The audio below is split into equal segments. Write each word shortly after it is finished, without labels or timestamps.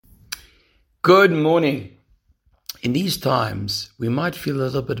Good morning. In these times, we might feel a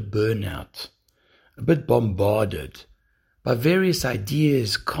little bit burnout, a bit bombarded by various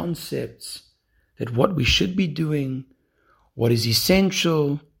ideas, concepts, that what we should be doing, what is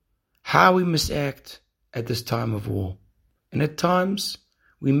essential, how we must act at this time of war. And at times,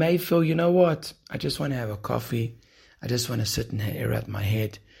 we may feel, you know what, I just want to have a coffee. I just want to sit and air out my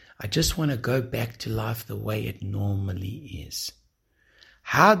head. I just want to go back to life the way it normally is.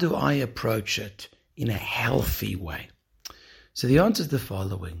 How do I approach it in a healthy way? So the answer is the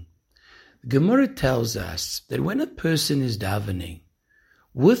following. The Gemara tells us that when a person is davening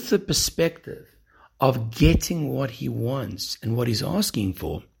with the perspective of getting what he wants and what he's asking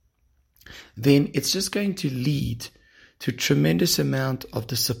for, then it's just going to lead to a tremendous amount of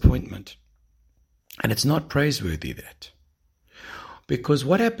disappointment. And it's not praiseworthy, that. Because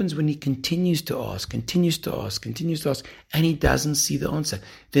what happens when he continues to ask, and he doesn't see the answer?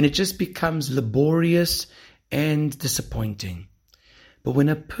 Then it just becomes laborious and disappointing. But when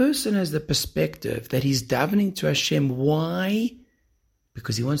a person has the perspective that he's davening to Hashem, why?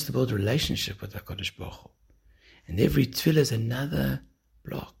 Because he wants to build a relationship with HaKadosh Baruch Hu. And every tefillah is another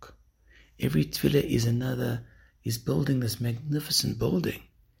block. Every tefillah is building this magnificent building.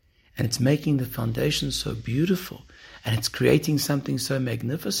 And it's making the foundation so beautiful. And it's creating something so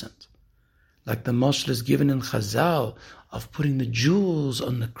magnificent. Like the mashal is given in Chazal of putting the jewels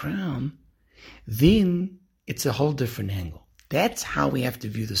on the crown. Then it's a whole different angle. That's how we have to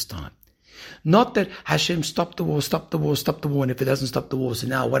view this time. Not that Hashem stop the war. And if it doesn't stop the war, so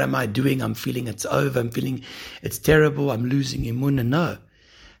now what am I doing? I'm feeling it's over. I'm feeling it's terrible. I'm losing emunah. No.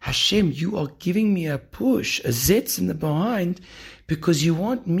 Hashem, you are giving me a push, a zetz in the behind, because you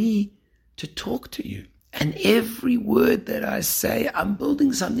want me to talk to you. And every word that I say, I'm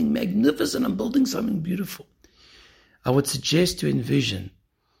building something magnificent. I'm building something beautiful. I would suggest to envision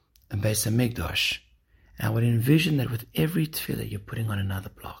a Beis HaMikdash. And I would envision that with every tefillah, you're putting on another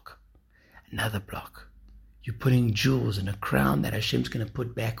block. You're putting jewels in a crown that Hashem's going to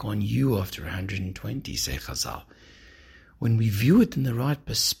put back on you after 120, say Chazal. When we view it in the right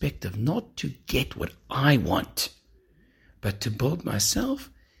perspective, not to get what I want, but to build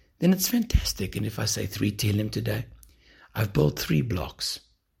myself, then it's fantastic. And if I say 3 Tehillim today, I've built 3 blocks.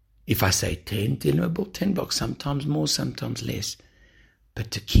 If I say 10 Tehillim, I've built 10 blocks, sometimes more, sometimes less.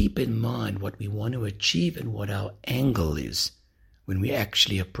 But to keep in mind what we want to achieve and what our angle is when we're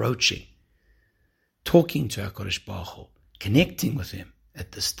actually approaching, talking to HaKadosh Baruch Hu, connecting with Him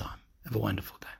at this time. Have a wonderful day.